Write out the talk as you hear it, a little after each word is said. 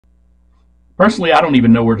Personally, I don't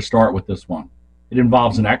even know where to start with this one. It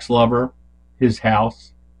involves an ex-lover, his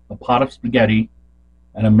house, a pot of spaghetti,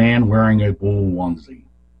 and a man wearing a bull onesie.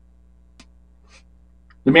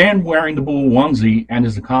 The man wearing the bull onesie and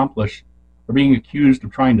his accomplice are being accused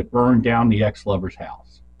of trying to burn down the ex-lover's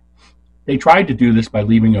house. They tried to do this by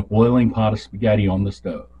leaving a boiling pot of spaghetti on the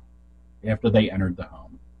stove after they entered the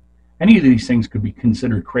home. Any of these things could be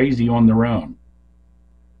considered crazy on their own.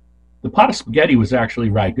 The pot of spaghetti was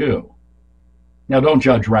actually ragu. Now, don't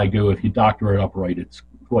judge ragu. If you doctor it up right, it's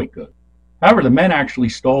quite good. However, the men actually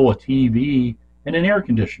stole a TV and an air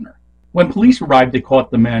conditioner. When police arrived, they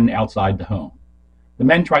caught the men outside the home. The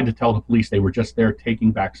men tried to tell the police they were just there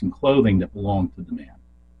taking back some clothing that belonged to the man.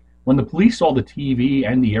 When the police saw the TV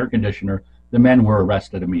and the air conditioner, the men were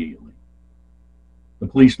arrested immediately. The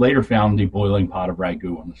police later found the boiling pot of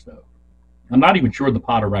ragu on the stove. I'm not even sure the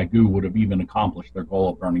pot of ragu would have even accomplished their goal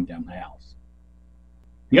of burning down the house.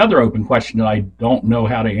 The other open question that I don't know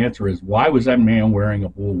how to answer is, why was that man wearing a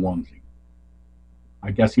bull onesie?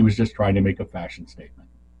 I guess he was just trying to make a fashion statement.